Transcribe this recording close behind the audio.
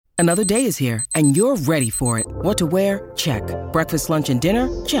Another day is here, and you're ready for it. What to wear? Check. Breakfast, lunch, and dinner?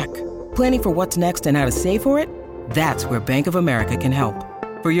 Check. Planning for what's next and how to save for it? That's where Bank of America can help.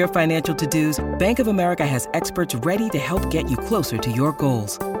 For your financial to-dos, Bank of America has experts ready to help get you closer to your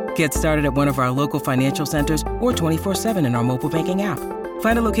goals. Get started at one of our local financial centers or 24/7 in our mobile banking app.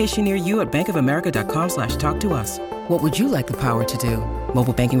 Find a location near you at bankofamerica.com/talktous. What would you like the power to do?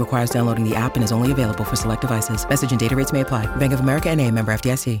 Mobile banking requires downloading the app and is only available for select devices. Message and data rates may apply. Bank of America N.A., member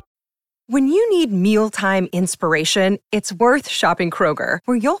FDIC. When you need mealtime inspiration, it's worth shopping Kroger,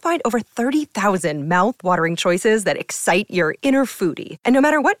 where you'll find over 30,000 mouth-watering choices that excite your inner foodie. And no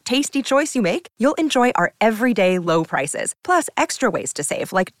matter what tasty choice you make, you'll enjoy our everyday low prices, plus extra ways to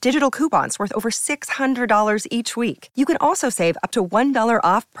save, like digital coupons worth over $600 each week. You can also save up to $1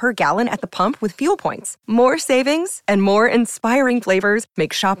 off per gallon at the pump with fuel points. More savings and more inspiring flavors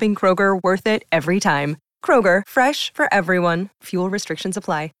make shopping Kroger worth it every time. Kroger, fresh for everyone. Fuel restrictions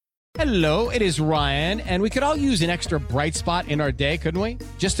apply. Hello, it is Ryan, and we could all use an extra bright spot in our day, couldn't we?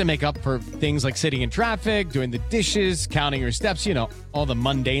 Just to make up for things like sitting in traffic, doing the dishes, counting your steps, you know, all the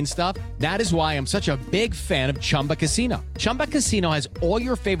mundane stuff. That is why I'm such a big fan of Chumba Casino. Chumba Casino has all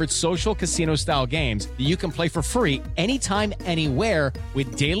your favorite social casino-style games that you can play for free anytime, anywhere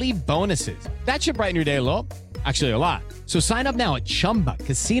with daily bonuses. That should brighten your day a little. Actually, a lot. So sign up now at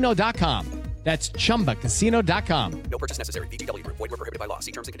ChumbaCasino.com. That's ChumbaCasino.com. No purchase necessary. VGW Group. Void where prohibited by law. See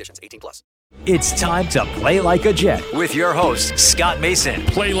terms and conditions. 18+. It's time to play like a Jet with your host, Scott Mason.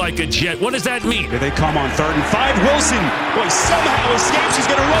 Play like a Jet. What does that mean? Here they come on 3rd and 5. Wilson, boy, somehow escapes. He's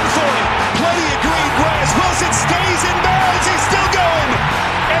going to run for it. Plenty of green grass. Wilson stays in bounds. He's still going.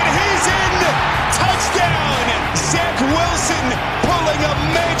 And he's in. Touchdown. Zach Wilson pulling a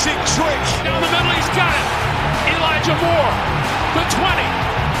magic trick. Down the middle, he's got it. Elijah Moore, the 20,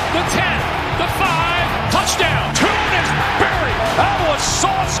 the 10. The 5, touchdown. Tune is buried. That was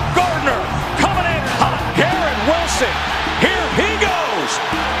Sauce Gardner coming in hot. Garrett Wilson, here he goes.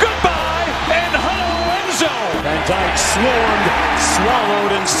 Goodbye and hello end zone. Van Dyke swarmed,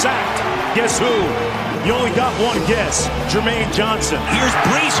 swallowed, and sacked. Guess who? You only got one guess. Jermaine Johnson. Here's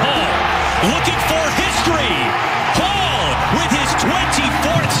Breece Hall looking for history. Hall with his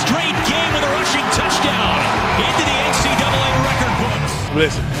 24th straight game with a rushing touchdown into the NCAA record books.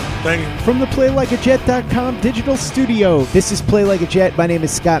 Listen. Thank you. From the PlayLikeAJet.com digital studio, this is Play Like a Jet. My name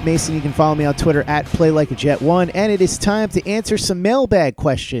is Scott Mason. You can follow me on Twitter at PlayLikeAJet1, and it is time to answer some mailbag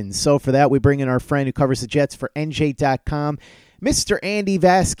questions. So for that, we bring in our friend who covers the Jets for NJ.com, Mr. Andy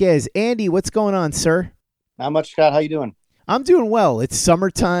Vasquez. Andy, what's going on, sir? Not much, Scott. How you doing? I'm doing well. It's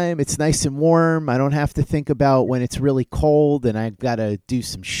summertime. It's nice and warm. I don't have to think about when it's really cold and I've got to do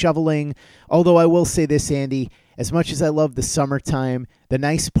some shoveling. Although I will say this, Andy, as much as I love the summertime, the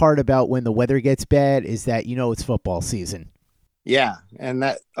nice part about when the weather gets bad is that you know it's football season. Yeah, and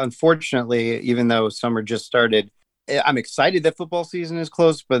that, unfortunately, even though summer just started, I'm excited that football season is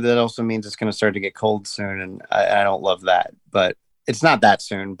close, but that also means it's going to start to get cold soon, and I don't love that. But it's not that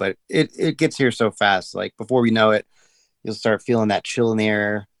soon, but it gets here so fast. Like, before we know it, you'll start feeling that chill in the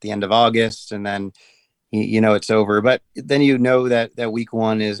air at the end of August, and then you know it's over. But then you know that week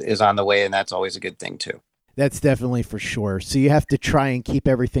one is on the way, and that's always a good thing too. That's definitely for sure. So you have to try and keep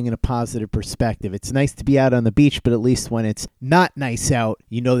everything in a positive perspective. It's nice to be out on the beach, but at least when it's not nice out,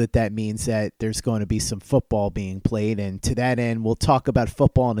 you know that means that there's going to be some football being played. And to that end, we'll talk about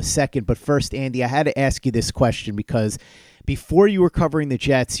football in a second. But first, Andy, I had to ask you this question because before you were covering the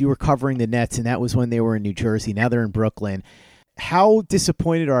Jets, you were covering the Nets, and that was when they were in New Jersey. Now they're in Brooklyn. How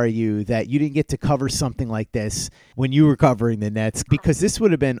disappointed are you that you didn't get to cover something like this when you were covering the Nets? Because this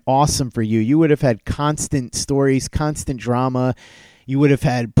would have been awesome for you. You would have had constant stories, constant drama. You would have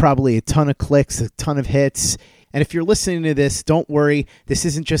had probably a ton of clicks, a ton of hits. And if you're listening to this, don't worry. This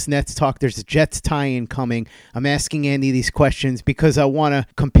isn't just Nets talk. There's a Jets tie-in coming. I'm asking Andy these questions because I want to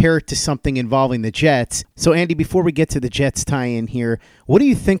compare it to something involving the Jets. So, Andy, before we get to the Jets tie-in here, what do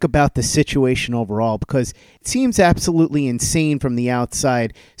you think about the situation overall? Because it seems absolutely insane from the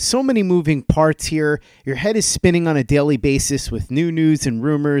outside. So many moving parts here. Your head is spinning on a daily basis with new news and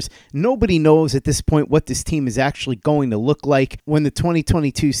rumors. Nobody knows at this point what this team is actually going to look like when the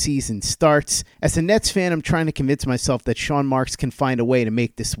 2022 season starts. As a Nets fan, I'm trying to convince myself that Sean Marks can find a way to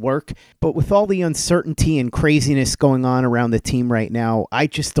make this work. But with all the uncertainty and craziness going on around the team right now, I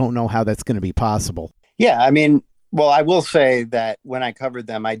just don't know how that's going to be possible. Yeah, I mean, well, I will say that when I covered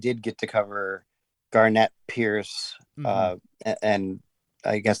them, I did get to cover Garnett, Pierce, and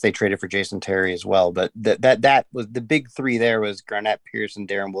I guess they traded for Jason Terry as well. But that was the big three. There was Garnett, Pierce, and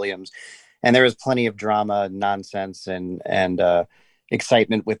Darren Williams, and there was plenty of drama, nonsense, and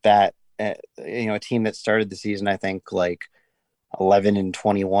excitement with that. A team that started the season, I think, like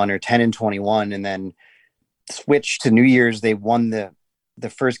 11-21 or 10-21, and then switched to New Year's. They won the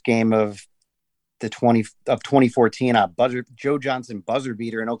first game of 2014, Joe Johnson buzzer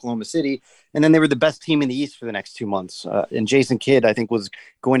beater in Oklahoma City, and then they were the best team in the East for the next 2 months. And Jason Kidd, I think, was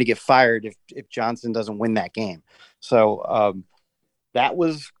going to get fired if Johnson doesn't win that game. So that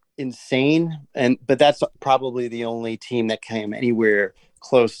was insane. But that's probably the only team that came anywhere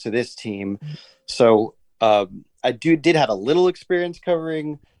close to this team. So I did have a little experience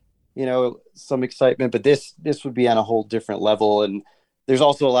covering, some excitement, but this would be on a whole different level. And there's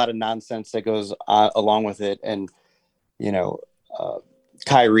also a lot of nonsense that goes along with it. And,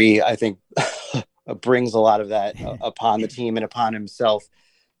 Kyrie, I think, brings a lot of that upon the team and upon himself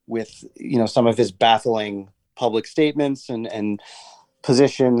with, some of his baffling public statements and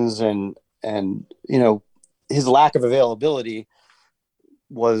positions and his lack of availability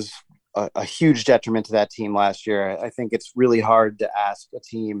was a huge detriment to that team last year. I think it's really hard to ask a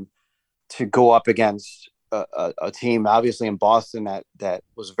team to go up against a team, obviously in Boston, that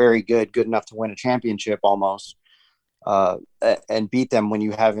was very good enough to win a championship almost, and beat them when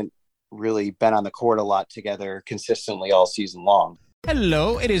you haven't really been on the court a lot together consistently all season long.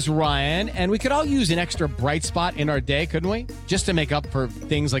 Hello, it is Ryan, and we could all use an extra bright spot in our day, couldn't we? Just to make up for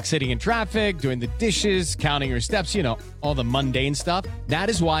things like sitting in traffic, doing the dishes, counting your steps, all the mundane stuff. That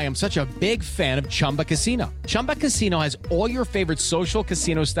is why I'm such a big fan of Chumba Casino. Chumba Casino has all your favorite social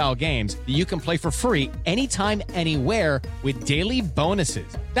casino-style games that you can play for free anytime, anywhere with daily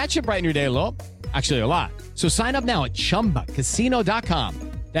bonuses. That should brighten your day a little. Actually, a lot. So sign up now at ChumbaCasino.com.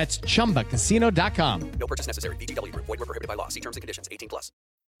 That's ChumbaCasino.com. No purchase necessary. VGW Group. Void where prohibited by law. See terms and conditions. 18+.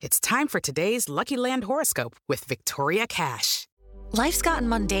 It's time for today's Lucky Land horoscope with Victoria Cash. Life's gotten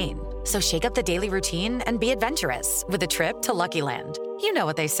mundane, so shake up the daily routine and be adventurous with a trip to Lucky Land. You know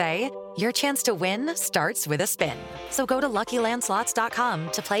what they say. Your chance to win starts with a spin. So go to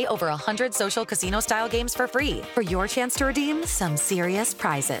LuckyLandSlots.com to play over 100 social casino-style games for free for your chance to redeem some serious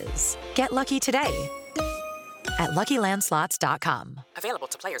prizes. Get lucky today at LuckyLandSlots.com. Available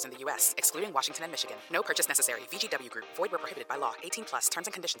to players in the U.S., excluding Washington and Michigan. No purchase necessary. VGW Group. Void where prohibited by law. 18+. Terms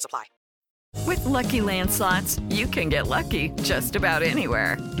and conditions apply. With Lucky Land Slots, you can get lucky just about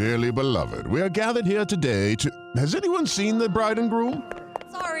anywhere. Dearly beloved, we are gathered here today to... Has anyone seen the bride and groom?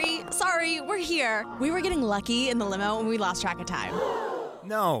 Sorry, we're here. We were getting lucky in the limo and we lost track of time.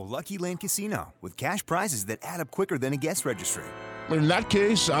 No, Lucky Land Casino, with cash prizes that add up quicker than a guest registry. In that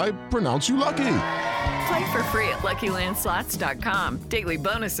case, I pronounce you lucky. Play for free at LuckyLandSlots.com. Daily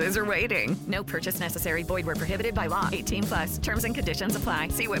bonuses are waiting. No purchase necessary. Void where prohibited by law. 18+. Terms and conditions apply.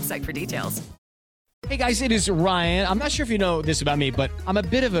 See website for details. Hey guys, it is Ryan. I'm not sure if you know this about me, but I'm a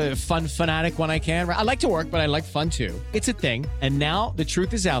bit of a fun fanatic when I can. I like to work, but I like fun too. It's a thing. And now the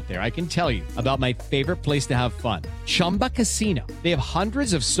truth is out there. I can tell you about my favorite place to have fun. Chumba Casino. They have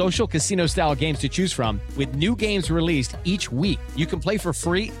hundreds of social casino style games to choose from with new games released each week. You can play for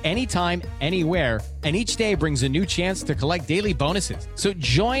free anytime, anywhere. And each day brings a new chance to collect daily bonuses. So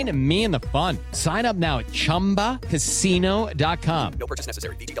join me in the fun. Sign up now at ChumbaCasino.com. No purchase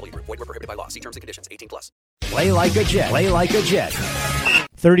necessary. VGW Group. Void where prohibited by law. See terms and conditions. 18+. Play like a Jet. Play like a Jet.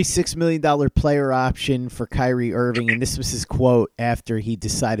 $36 million player option for Kyrie Irving, and this was his quote after he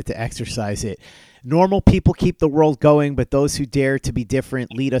decided to exercise it. Normal people keep the world going, but those who dare to be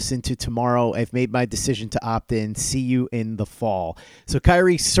different lead us into tomorrow. I've made my decision to opt in. See you in the fall. So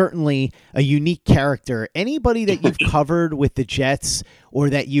Kyrie's certainly a unique character. Anybody that you've covered with the Jets or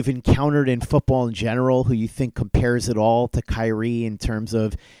that you've encountered in football in general who you think compares it all to Kyrie in terms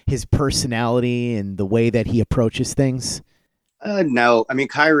of his personality and the way that he approaches things? No. I mean,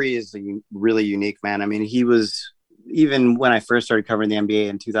 Kyrie is a really unique man. I mean, he was... Even when I first started covering the NBA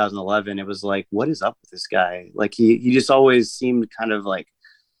in 2011, it was like, what is up with this guy? Like he just always seemed kind of like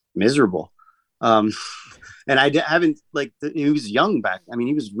miserable. And I haven't he was young back. I mean,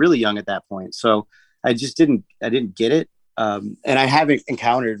 he was really young at that point. So I didn't get it. And I haven't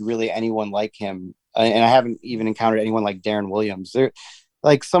encountered really anyone like him. And I haven't even encountered anyone like Darren Williams. They're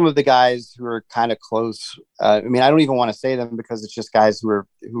like some of the guys who are kind of close. I mean, I don't even want to say them because it's just guys who are,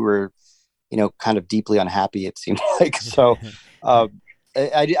 kind of deeply unhappy, it seemed like. So I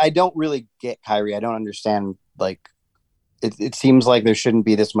don't really get Kyrie. I don't understand. Like, it seems like there shouldn't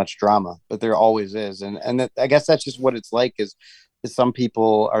be this much drama, but there always is. And I guess that's just what it's like is some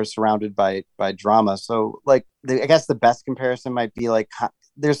people are surrounded by drama. So like, I guess the best comparison might be like,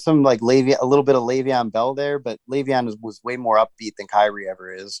 there's some like a little bit of Le'Veon Bell there, but Le'Veon was way more upbeat than Kyrie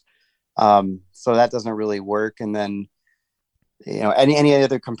ever is. So that doesn't really work. And then, any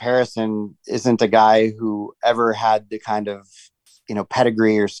other comparison isn't a guy who ever had the kind of,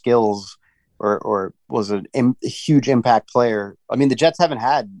 pedigree or skills or was a huge impact player. I mean, the Jets haven't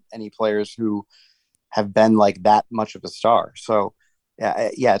had any players who have been like that much of a star. So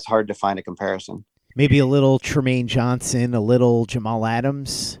yeah, it's hard to find a comparison. Maybe a little Tremaine Johnson, a little Jamal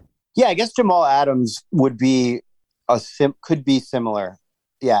Adams. Yeah, I guess Jamal Adams would be could be similar.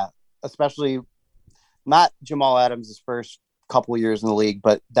 Yeah, especially not Jamal Adams' first couple of years in the league,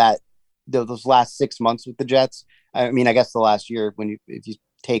 but those last 6 months with the Jets. I mean, I guess the last year if you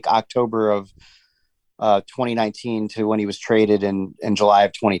take October of 2019 to when he was traded in July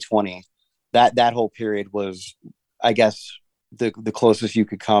of 2020, that whole period was, I guess, the closest you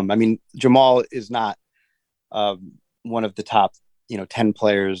could come. I mean, Jamal is not one of the top 10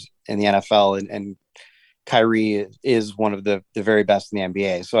 players in the NFL, and Kyrie is one of the very best in the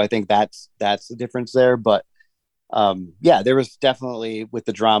NBA. So I think that's the difference there. But yeah, there was definitely, with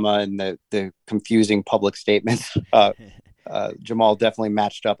the drama and the confusing public statements, Jamal definitely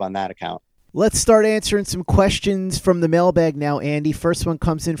matched up on that account. Let's start answering some questions from the mailbag now, Andy. First one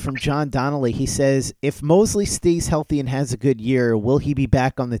comes in from John Donnelly. He says, if Mosley stays healthy and has a good year, will he be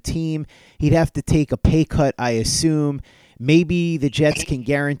back on the team? He'd have to take a pay cut, I assume. Maybe the Jets can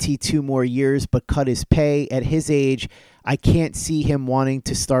guarantee 2 more years, but cut his pay. At his age, I can't see him wanting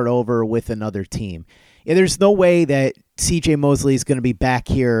to start over with another team. Yeah, there's no way that C.J. Mosley is going to be back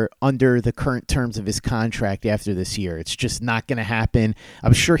here under the current terms of his contract after this year. It's just not going to happen.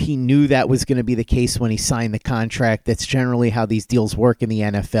 I'm sure he knew that was going to be the case when he signed the contract. That's generally how these deals work in the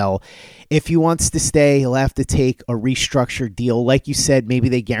NFL. If he wants to stay, he'll have to take a restructured deal. Like you said, maybe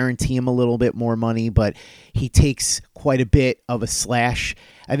they guarantee him a little bit more money, but he takes quite a bit of a slash.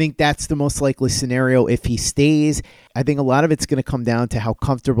 I think that's the most likely scenario if he stays. I think a lot of it's going to come down to how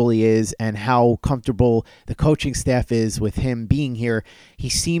comfortable he is and how comfortable the coaching staff is with him being here. He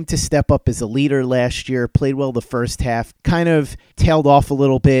seemed to step up as a leader last year, played well the first half, kind of tailed off a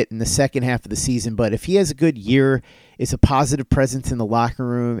little bit in the second half of the season. But if he has a good year, is a positive presence in the locker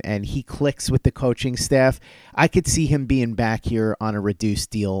room, and he clicks with the coaching staff, I could see him being back here on a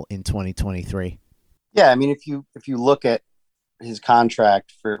reduced deal in 2023. Yeah, I mean, if you look at his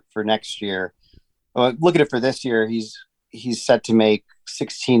contract for next year, look at it for this year, he's set to make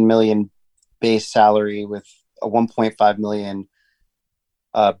 $16 million base salary with a $1.5 million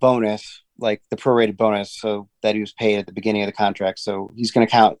bonus, like the prorated bonus, so that he was paid at the beginning of the contract. So he's going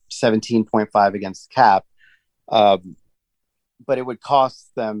to count 17.5 against the cap. But it would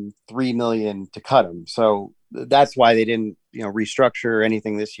cost them $3 million to cut him. So that's why they didn't, restructure or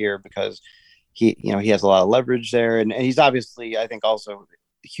anything this year, because he has a lot of leverage there. And he's obviously, I think, also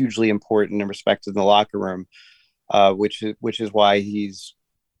hugely important and respected in the locker room, which is why he's,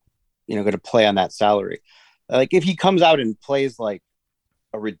 going to play on that salary. Like if he comes out and plays has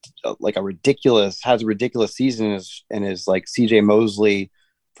a ridiculous season and is like CJ Mosley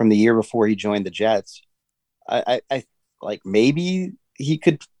from the year before he joined the Jets, I like maybe he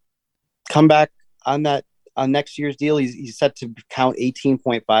could come back on next year's deal. He's set to count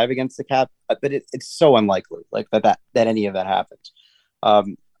 18.5 against the cap, but it's so unlikely that any of that happens.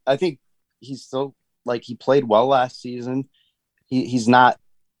 I think he's still he played well last season. He's not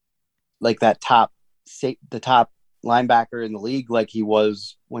like the top linebacker in the league like he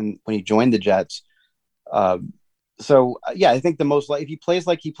was when he joined the Jets. So yeah, I think if he plays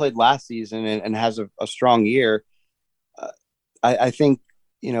like he played last season and has a strong year, I think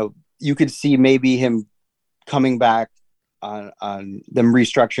you could see maybe him coming back on them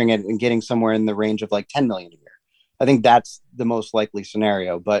restructuring it and getting somewhere in the range of $10 million a year. I think that's the most likely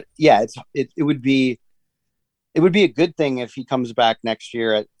scenario. But yeah, it would be a good thing if he comes back next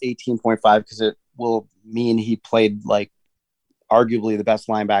year at 18.5, because it will mean he played arguably the best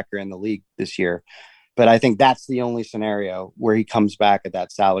linebacker in the league this year. But I think that's the only scenario where he comes back at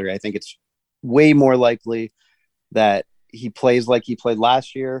that salary. I think it's way more likely that he plays like he played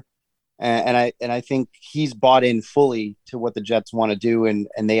last year. And I think he's bought in fully to what the Jets want to do. And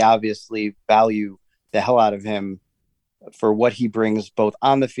they obviously value the hell out of him for what he brings both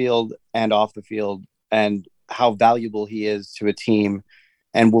on the field and off the field, and how valuable he is to a team,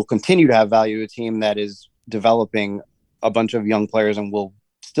 and will continue to have value to a team that is developing a bunch of young players and will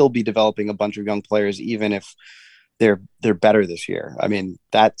still be developing a bunch of young players, even if they're better this year. I mean,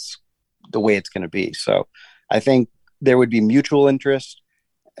 that's the way it's going to be. So I think there would be mutual interest,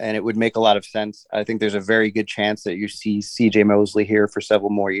 and it would make a lot of sense. I think there's a very good chance that you see CJ Mosley here for several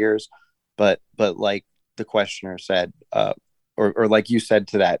more years, but like the questioner said, or like you said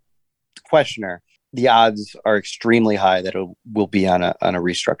to that questioner, the odds are extremely high that it will be on a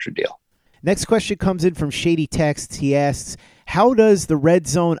restructured deal. Next question comes in from Shady Texts. He asks, how does the red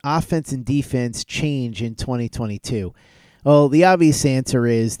zone offense and defense change in 2022? Well, the obvious answer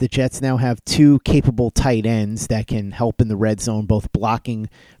is the Jets now have two capable tight ends that can help in the red zone, both blocking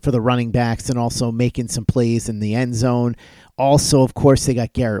for the running backs and also making some plays in the end zone. Also, of course, they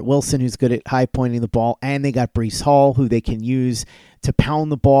got Garrett Wilson, who's good at high pointing the ball, and they got Breece Hall, who they can use to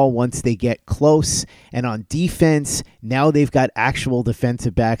pound the ball once they get close. And on defense, now they've got actual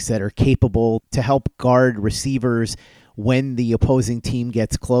defensive backs that are capable to help guard receivers when the opposing team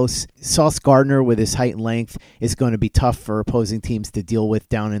gets close. Sauce Gardner, with his height and length, is going to be tough for opposing teams to deal with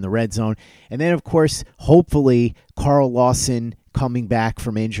down in the red zone. And then, of course, hopefully, Carl Lawson coming back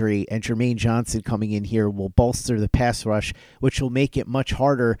from injury and Jermaine Johnson coming in here will bolster the pass rush, which will make it much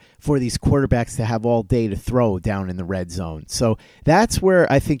harder for these quarterbacks to have all day to throw down in the red zone. So that's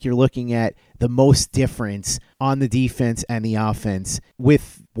where I think you're looking at the most difference on the defense and the offense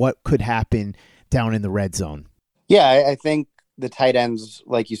with what could happen down in the red zone. Yeah, I think the tight ends,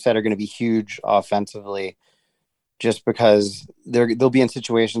 like you said, are going to be huge offensively just because they'll be in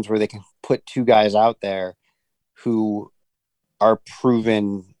situations where they can put two guys out there who are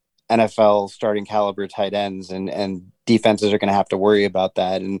proven NFL starting caliber tight ends, and defenses are going to have to worry about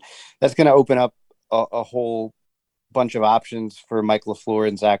that. And that's going to open up a whole bunch of options for Mike LaFleur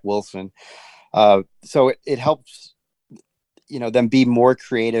and Zach Wilson. So it helps, them be more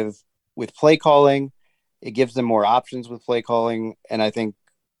creative with play calling. It gives them more options with play calling. And I think,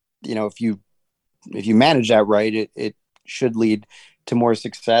 if you manage that right, it should lead to more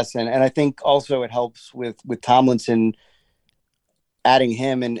success. And I think also it helps with Tomlinson, adding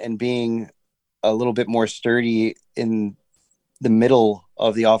him and being a little bit more sturdy in the middle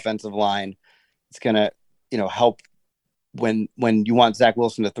of the offensive line. It's going to, help when you want Zach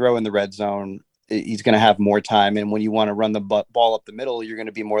Wilson to throw in the red zone. He's going to have more time. And when you want to run the ball up the middle, you're going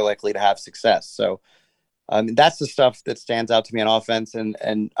to be more likely to have success. So that's the stuff that stands out to me on offense.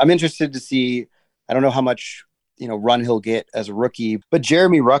 And I'm interested to see, I don't know how much, run he'll get as a rookie, but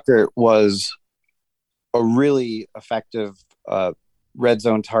Jeremy Ruckert was a really effective red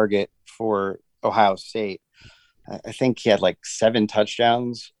zone target for Ohio State. I think he had like 7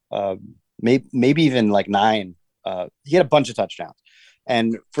 touchdowns, maybe even like 9. He had a bunch of touchdowns.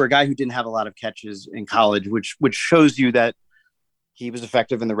 And for a guy who didn't have a lot of catches in college, which shows you that he was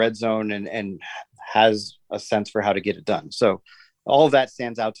effective in the red zone and has a sense for how to get it done. So all of that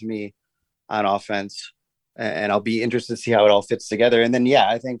stands out to me on offense, and I'll be interested to see how it all fits together. And then,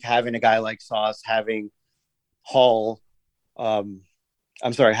 I think having a guy like Sauce, having Hall, having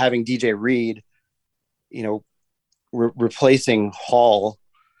DJ Reed, replacing Hall,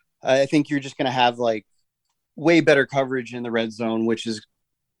 I think you're just going to have like way better coverage in the red zone, which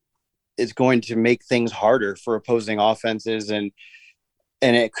is going to make things harder for opposing offenses. And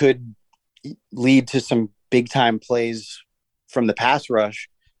it could lead to some big time plays from the pass rush,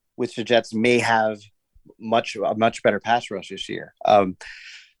 which the Jets may have a much better pass rush this year. I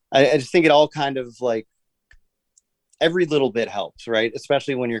just think it all kind of like every little bit helps, right?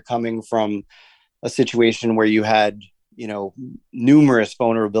 Especially when you're coming from a situation where you had, numerous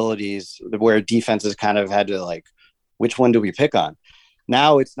vulnerabilities where defenses kind of had to like, which one do we pick on?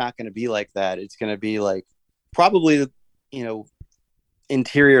 Now it's not going to be like that. It's going to be like probably,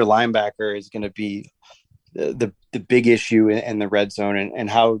 interior linebacker is going to be the big issue in the red zone, and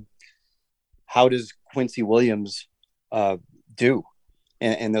how does Quincy Williams do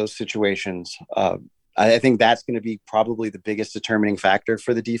in those situations? I think that's going to be probably the biggest determining factor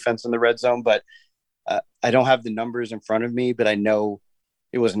for the defense in the red zone. But I don't have the numbers in front of me, but I know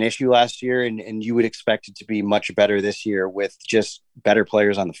it was an issue last year, and you would expect it to be much better this year with just better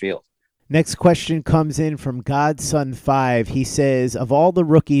players on the field. Next question comes in from Godson5. He says, of all the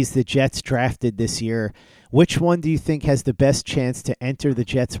rookies the Jets drafted this year, which one do you think has the best chance to enter the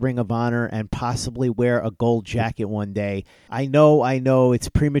Jets Ring of Honor and possibly wear a gold jacket one day? I know it's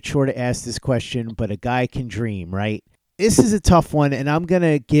premature to ask this question, but a guy can dream, right? This is a tough one, and I'm going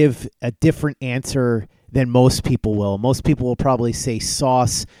to give a different answer than most people will. Most people will probably say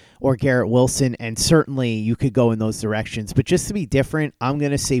Sauce or Garrett Wilson, and certainly you could go in those directions. But just to be different, I'm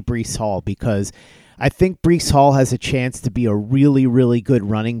going to say Breece Hall, because I think Breece Hall has a chance to be a really, really good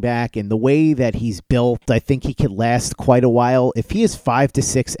running back. And the way that he's built, I think he could last quite a while. If he has 5 to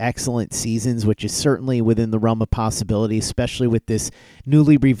 6 excellent seasons, which is certainly within the realm of possibility, especially with this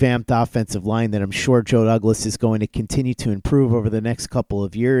newly revamped offensive line that I'm sure Joe Douglas is going to continue to improve over the next couple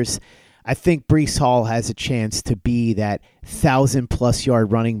of years, I think Breece Hall has a chance to be that 1,000-plus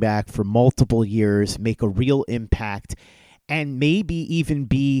yard running back for multiple years, make a real impact. and maybe even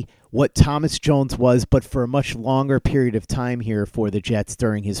be what Thomas Jones was, but for a much longer period of time here for the Jets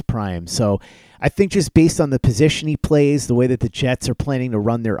during his prime. So I think just based on the position he plays, the way that the Jets are planning to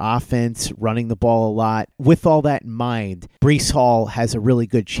run their offense, running the ball a lot, with all that in mind, Breece Hall has a really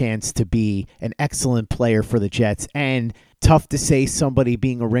good chance to be an excellent player for the Jets. And tough to say somebody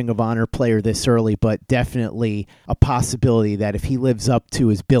being a Ring of Honor player this early, but definitely a possibility that if he lives up to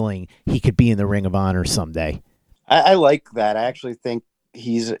his billing, he could be in the Ring of Honor someday. I like that. I actually think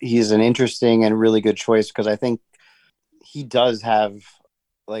he's an interesting and really good choice because I think he does have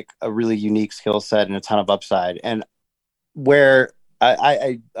like a really unique skill set and a ton of upside. And where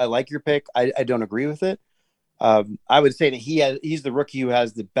I like your pick, I don't agree with it. I would say that he's the rookie who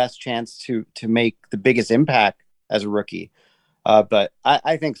has the best chance to make the biggest impact as a rookie. But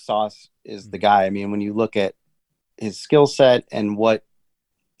I think Sauce is the guy. I mean, when you look at his skill set and what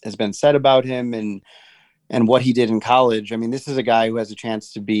has been said about him and what he did in college, I mean, this is a guy who has a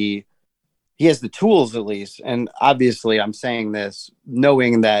chance to be, he has the tools at least. And obviously I'm saying this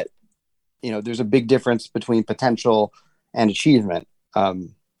knowing that, you know, there's a big difference between potential and achievement.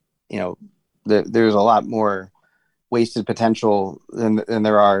 You know, there's a lot more wasted potential than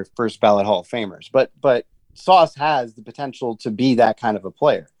there are first ballot Hall of Famers, but Sauce has the potential to be that kind of a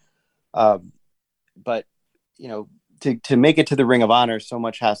player. But, you know, to make it to the Ring of Honor, so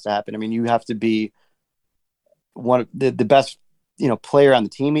much has to happen. I mean, you have to be one of the best, you know, player on the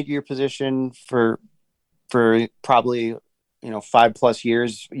team at your position for probably, you know, 5+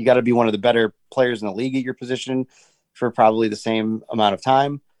 years. You got to be one of the better players in the league at your position for probably the same amount of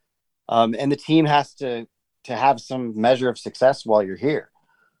time. And the team has to have some measure of success while you're here.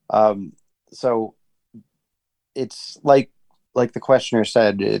 So it's like the questioner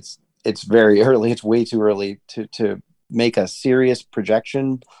said, it's very early. It's way too early to make a serious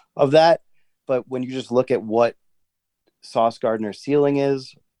projection of that. But when you just look at what Sauce Gardner's ceiling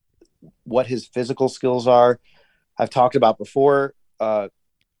is, what his physical skills are, I've talked about before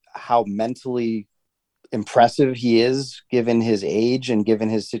how mentally impressive he is given his age and given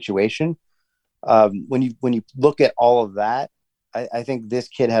his situation. When you look at all of that, I think this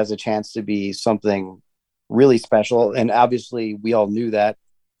kid has a chance to be something really special. And obviously we all knew that.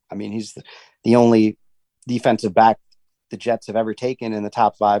 I mean, he's the only defensive back the Jets have ever taken in the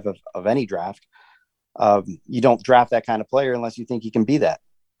top 5 of any draft. You don't draft that kind of player unless you think he can be that.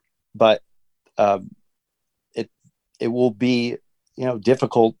 But it will be, you know,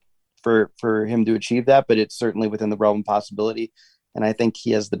 difficult for him to achieve that, but it's certainly within the realm of possibility. And I think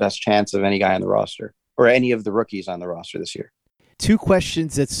he has the best chance of any guy on the roster or any of the rookies on the roster this year. 2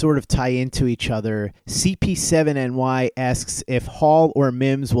 questions that sort of tie into each other. CP7NY asks if Hall or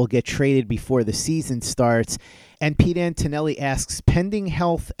Mims will get traded before the season starts. And Pete Antonelli asks, pending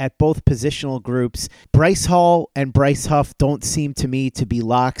health at both positional groups, Bryce Hall and Bryce Huff don't seem to me to be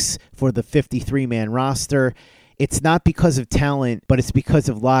locks for the 53-man roster. It's not because of talent, but it's because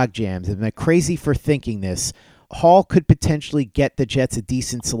of log jams. Am I crazy for thinking this? Hall could potentially get the Jets a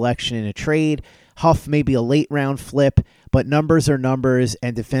decent selection in a trade. Huff maybe a late round flip, but numbers are numbers,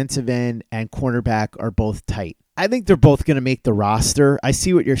 and defensive end and cornerback are both tight. I think they're both going to make the roster. I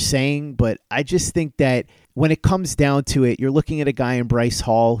see what you're saying, but I just think that when it comes down to it, you're looking at a guy in Bryce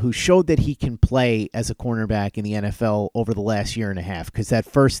Hall who showed that he can play as a cornerback in the NFL over the last year and a half, because that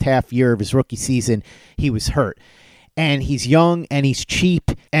first half year of his rookie season, he was hurt. And he's young and he's cheap,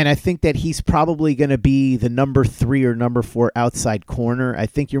 and I think that he's probably going to be the number 3 or number 4 outside corner. I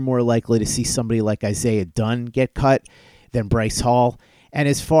think you're more likely to see somebody like Isaiah Dunn get cut than Bryce Hall. And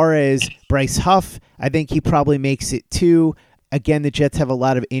as far as Bryce Huff, I think he probably makes it too. Again, the Jets have a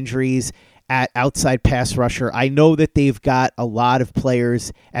lot of injuries at outside pass rusher. I know that they've got a lot of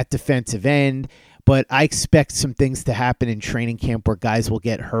players at defensive end, but I expect some things to happen in training camp where guys will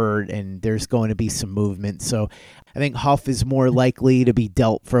get hurt and there's going to be some movement. So I think Huff is more likely to be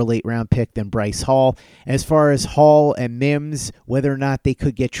dealt for a late round pick than Bryce Hall. As far as Hall and Mims, whether or not they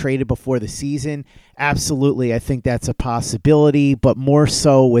could get traded before the season, absolutely, I think that's a possibility, but more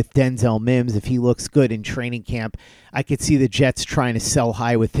so with Denzel Mims. If he looks good in training camp, I could see the Jets trying to sell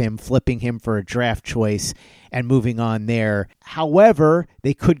high with him, flipping him for a draft choice and moving on there. However,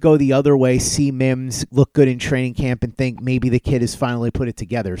 they could go the other way, see Mims look good in training camp and think maybe the kid has finally put it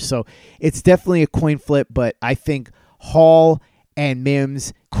together. So it's definitely a coin flip, but I think Hall and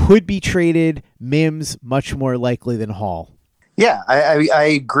Mims could be traded. Mims much more likely than Hall. Yeah, I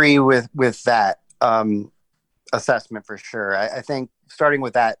agree with that assessment for sure. I think starting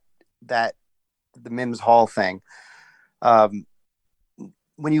with that the Mims Hall thing, when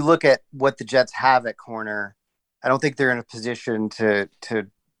you look at what the Jets have at corner, I don't think they're in a position to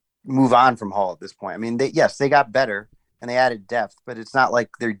move on from Hall at this point. I mean, they got better and they added depth, but it's not like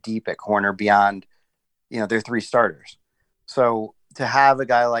they're deep at corner beyond, their 3 starters. So to have a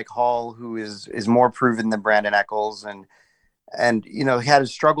guy like Hall, who is more proven than Brandon Echols, and he had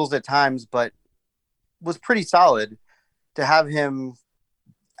his struggles at times, but was pretty solid, to have him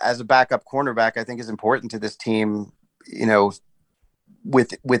as a backup cornerback, I think is important to this team,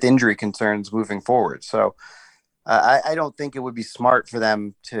 with injury concerns moving forward. So I don't think it would be smart for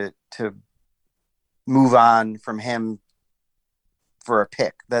them to move on from him for a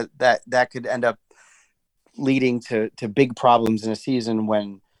pick. That could end up leading to big problems in a season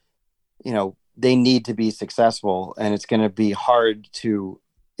when, they need to be successful, and it's going to be hard to,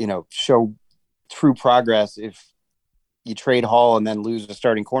 show true progress if you trade Hall and then lose a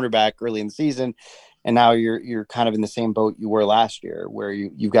starting cornerback early in the season. And now you're kind of in the same boat you were last year, where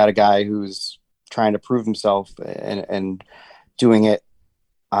you've got a guy who's trying to prove himself and doing it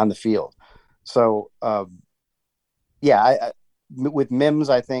on the field. So, with Mims,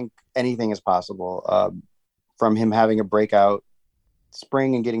 I think anything is possible. From him having a breakout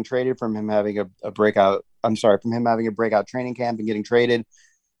spring and getting traded, from him having a breakout training camp and getting traded,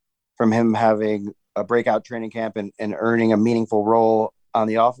 from him having a breakout training camp and earning a meaningful role on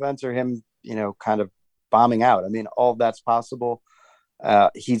the offense, or him, kind of bombing out. I mean, all of that's possible.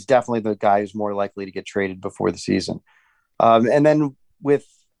 He's definitely the guy who's more likely to get traded before the season. And then with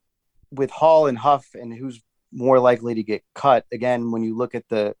Hall and Huff, and who's more likely to get cut, again, when you look at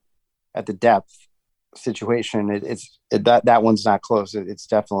the depth situation, that one's not close. It's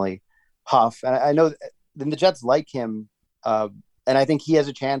definitely Huff. And I know the Jets like him, and I think he has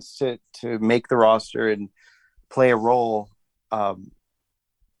a chance to make the roster and play a role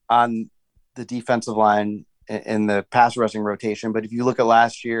on the defensive line in the pass rushing rotation. But if you look at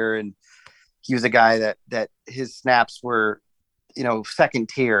last year, and he was a guy that his snaps were, second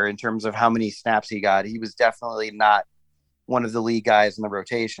tier in terms of how many snaps he got. He was definitely not one of the lead guys in the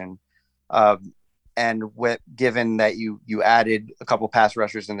rotation. And given that you added a couple pass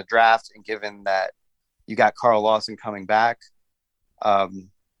rushers in the draft, and given that you got Carl Lawson coming back, and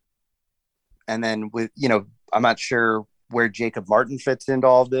then I'm not sure where Jacob Martin fits into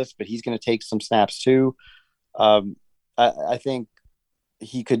all of this, but he's going to take some snaps too. I think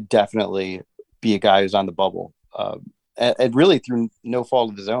he could definitely be a guy who's on the bubble, and really through no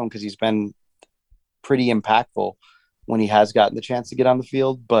fault of his own, because he's been pretty impactful when he has gotten the chance to get on the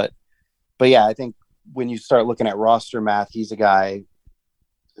field. But yeah, I think when you start looking at roster math, he's a guy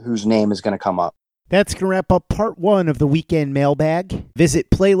whose name is going to come up. That's going to wrap up part 1 of the weekend mailbag. Visit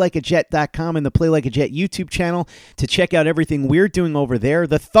playlikeajet.com and the Play Like a Jet YouTube channel to check out everything we're doing over there.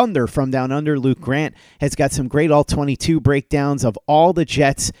 The Thunder from Down Under, Luke Grant, has got some great all-22 breakdowns of all the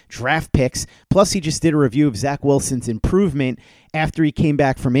Jets draft picks. Plus, he just did a review of Zach Wilson's improvement after he came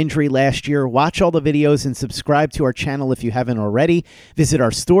back from injury last year. Watch all the videos and subscribe to our channel if you haven't already. Visit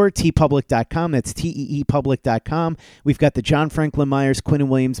our store, teepublic.com. That's teepublic.com. We've got the John Franklin Myers, Quinnen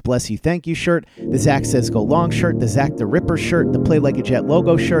Williams, Bless You, Thank You shirt, the Zach Says Go Long shirt, the Zach the Ripper shirt, the Play Like a Jet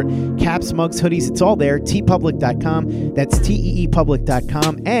logo shirt, caps, mugs, hoodies. It's all there, teepublic.com. That's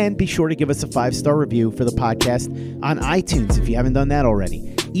teepublic.com. And be sure to give us a 5-star review for the podcast on iTunes if you haven't done that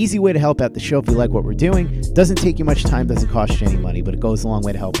already. Easy way to help out the show if you like what we're doing. Doesn't take you much time, doesn't cost you any money, but it goes a long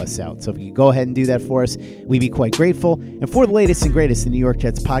way to help us out. So if you could go ahead and do that for us, we'd be quite grateful. And for the latest and greatest in New York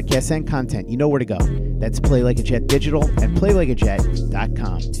Jets podcasts and content, you know where to go. That's Play Like a Jet Digital and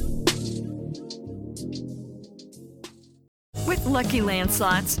playlikeajet.com. With Lucky Land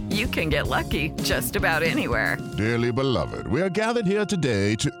Slots, you can get lucky just about anywhere. Dearly beloved, we are gathered here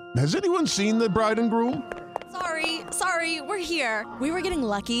today to... Has anyone seen the bride and groom? Sorry, we're here. We were getting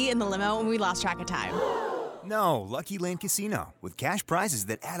lucky in the limo and we lost track of time. No, Lucky Land Casino, with cash prizes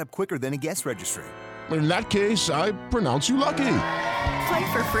that add up quicker than a guest registry. In that case, I pronounce you lucky.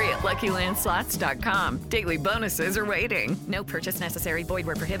 Play for free at LuckyLandSlots.com. Daily bonuses are waiting. No purchase necessary. Void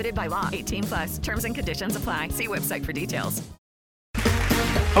where prohibited by law. 18+. Terms and conditions apply. See website for details.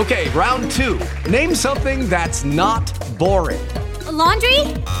 Okay, round 2. Name something that's not boring. A laundry?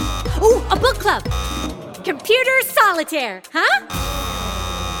 Ooh, a book club. Computer solitaire, huh?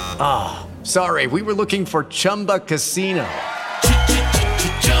 Ah, oh, sorry, we were looking for Chumba Casino.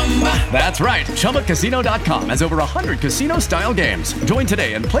 That's right, ChumbaCasino.com has over 100 casino-style games. Join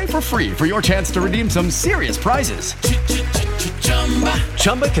today and play for free for your chance to redeem some serious prizes.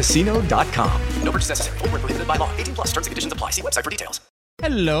 ChumbaCasino.com. No purchase necessary. Void where prohibited by law. 18+. Terms and conditions apply. See website for details.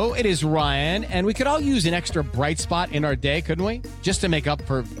 Hello, it is Ryan, and we could all use an extra bright spot in our day, couldn't we? Just to make up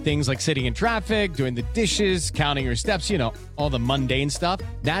for things like sitting in traffic, doing the dishes, counting your steps, you know, all the mundane stuff.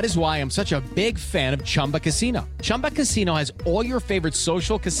 That is why I'm such a big fan of Chumba Casino. Chumba Casino has all your favorite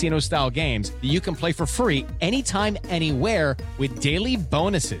social casino-style games that you can play for free anytime, anywhere with daily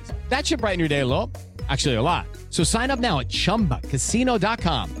bonuses. That should brighten your day a little. Actually, a lot. So sign up now at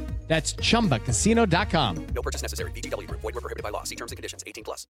ChumbaCasino.com. That's ChumbaCasino.com. No purchase necessary. VGW Group. Void where prohibited by law. See terms and conditions.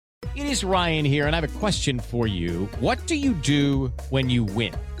 18+. It is Ryan here, and I have a question for you. What do you do when you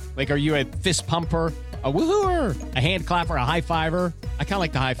win? Like, are you a fist pumper, a woohooer, a hand clapper, a high fiver? I kind of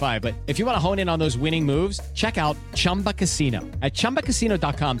like the high five, but if you want to hone in on those winning moves, check out Chumba Casino. At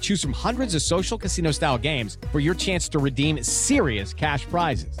ChumbaCasino.com, choose from hundreds of social casino-style games for your chance to redeem serious cash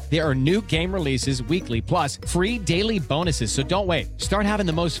prizes. There are new game releases weekly, plus free daily bonuses, so don't wait. Start having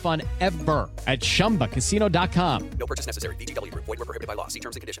the most fun ever at ChumbaCasino.com. No purchase necessary. VGW Group. Void where prohibited by law. See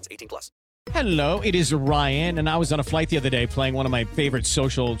terms and conditions. 18+. Hello, it is Ryan, and I was on a flight the other day playing one of my favorite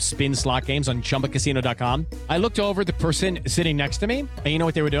social spin slot games on ChumbaCasino.com. I looked over at the person sitting next to me, and you know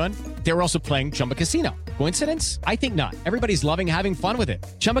what they were doing? They were also playing Chumba Casino. Coincidence? I think not. Everybody's loving having fun with it.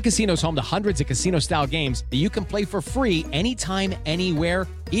 Chumba Casino is home to hundreds of casino-style games that you can play for free anytime, anywhere,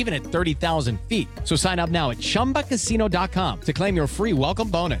 even at 30,000 feet. So sign up now at ChumbaCasino.com to claim your free welcome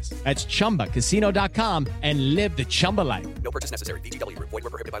bonus. That's ChumbaCasino.com and live the Chumba life. No purchase necessary. VGW Group. Void where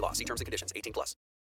prohibited by law. See terms and conditions. 18+.